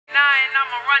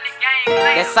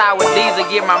That's how with Deezer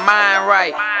get my mind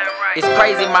right. It's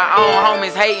crazy my own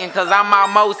homies hating cause I'm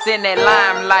almost in that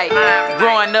limelight.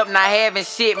 Growing up not having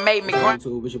shit made me grind.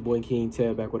 It's your boy King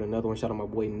Ted back with another one. Shout out my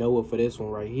boy Noah for this one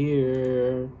right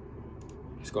here.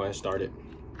 Let's go ahead and start it.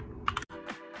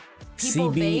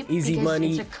 CB, Easy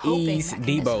Money, Ease,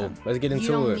 DEEBO. Let's get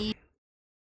into it.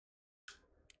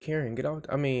 Karen, get out.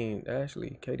 I mean,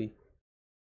 Ashley, Katie.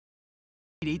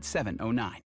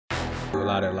 88709. Do a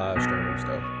lot of live streams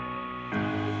though.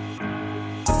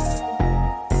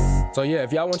 So yeah,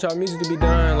 if y'all want y'all music to be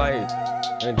done, like,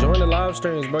 and join the live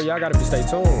streams, bro, y'all gotta stay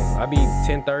tuned. I be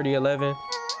 10:30, 11,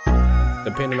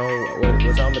 depending on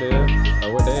what time it is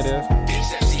or what day it is.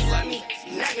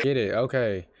 Get it?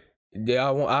 Okay.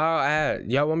 Y'all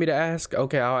want me to ask?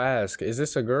 Okay, I'll ask. Is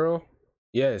this a girl?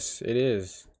 Yes, it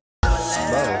is.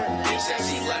 Bro.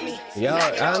 Y'all,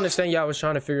 I understand y'all was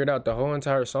trying to figure it out the whole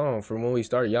entire song. From when we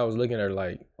started, y'all was looking at her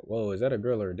like, whoa, is that a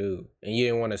girl or a dude? And you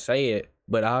didn't want to say it,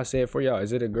 but I'll say it for y'all.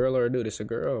 Is it a girl or a dude? It's a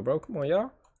girl, bro. Come on,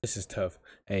 y'all. This is tough.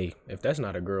 Hey, if that's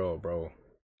not a girl, bro,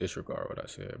 disregard what I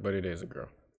said, but it is a girl.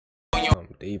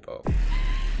 DEEBO.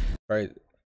 Right?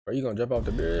 Are you gonna jump off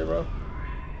the bridge, bro?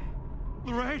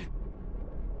 Right.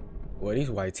 Well, these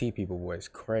white tea people, boy, is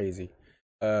crazy.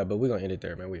 But we're gonna end it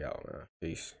there, man. We out, man.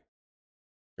 Peace.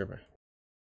 Tripping.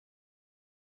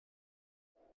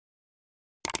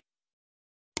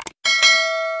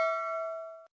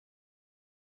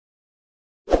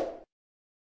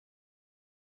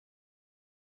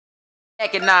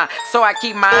 So I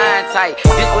keep my eye tight.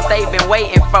 This what they been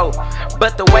waiting for,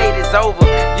 but the wait is over.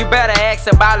 You better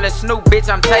ask about Lil Snoop, bitch,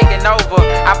 I'm taking over.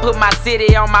 I put my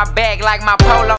city on my back like my polo.